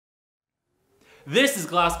This is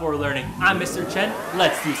Glassboard Learning. I'm Mr. Chen.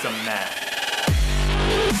 Let's do some math.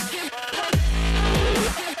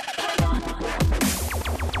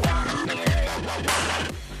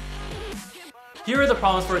 Here are the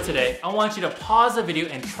problems for today. I want you to pause the video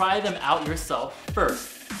and try them out yourself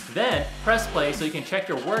first. Then press play so you can check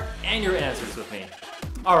your work and your answers with me.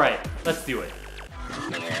 Alright, let's do it.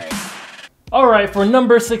 Alright, for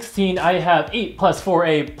number 16, I have 8 plus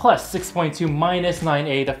 4a plus 6.2 minus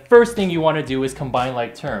 9a. The first thing you want to do is combine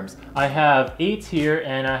like terms. I have 8 here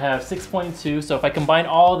and I have 6.2, so if I combine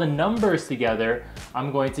all the numbers together,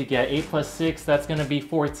 I'm going to get 8 plus 6, that's going to be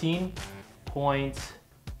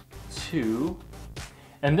 14.2.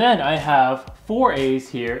 And then I have 4a's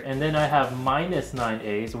here, and then I have minus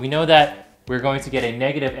 9a's. We know that we're going to get a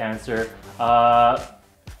negative answer.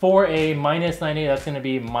 4a minus 9a, that's going to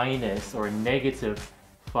be minus or negative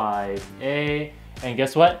 5a. And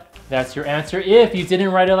guess what? That's your answer if you didn't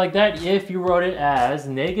write it like that. If you wrote it as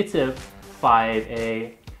negative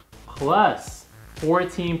 5a plus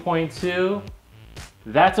 14.2,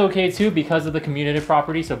 that's okay too because of the commutative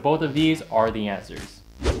property. So both of these are the answers.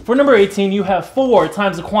 For number 18, you have 4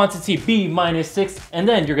 times the quantity b minus 6, and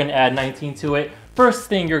then you're going to add 19 to it. First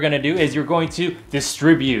thing you're going to do is you're going to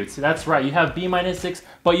distribute. That's right, you have b minus 6,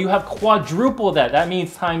 but you have quadruple that. That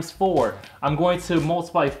means times 4. I'm going to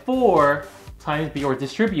multiply 4 times b, or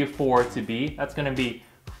distribute 4 to b. That's going to be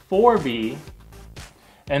 4b.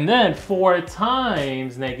 And then 4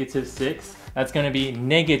 times negative 6, that's going to be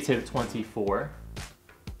negative 24.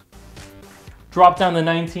 Drop down the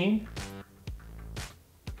 19.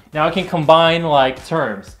 Now I can combine like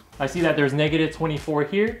terms. I see that there's negative 24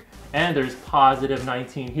 here, and there's positive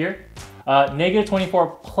 19 here. Negative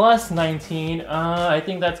 24 plus 19, I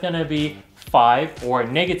think that's gonna be 5, or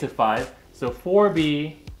negative 5. So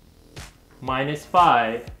 4b minus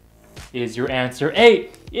 5 is your answer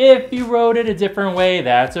 8. If you wrote it a different way,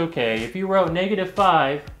 that's okay. If you wrote negative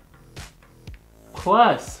 5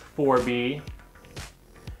 plus 4b,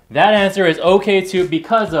 that answer is okay too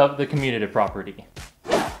because of the commutative property.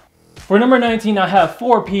 For number 19, I have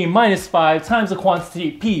 4p minus 5 times the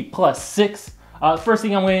quantity p plus 6. First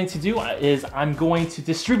thing I'm going to do is I'm going to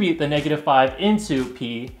distribute the negative 5 into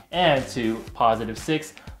p and to positive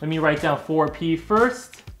 6. Let me write down 4p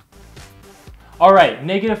first. Alright,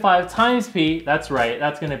 negative 5 times p, that's right,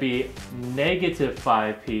 that's going to be negative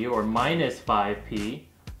 5p or minus 5p.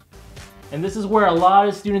 And this is where a lot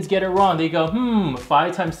of students get it wrong. They go,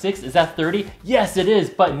 5 times 6, is that 30? Yes, it is,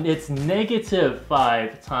 but it's negative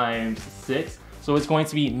 5 times 6. So it's going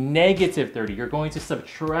to be negative 30. You're going to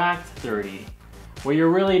subtract 30. What you're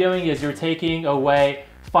really doing is you're taking away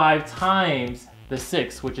 5 times the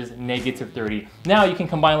 6, which is negative 30. Now you can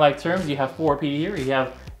combine like terms. You have 4p here, you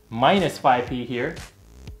have minus 5p here.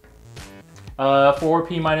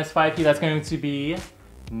 4p minus 5p, that's going to be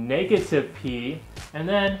negative p, and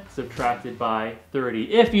then subtracted by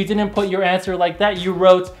 30. If you didn't put your answer like that, you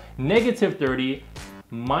wrote negative 30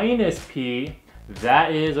 minus p,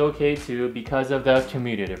 that is okay too because of the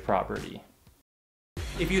commutative property.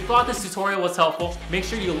 If you thought this tutorial was helpful, make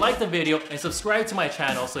sure you like the video and subscribe to my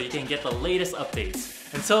channel so you can get the latest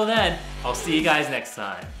updates. Until then, I'll see you guys next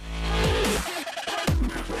time.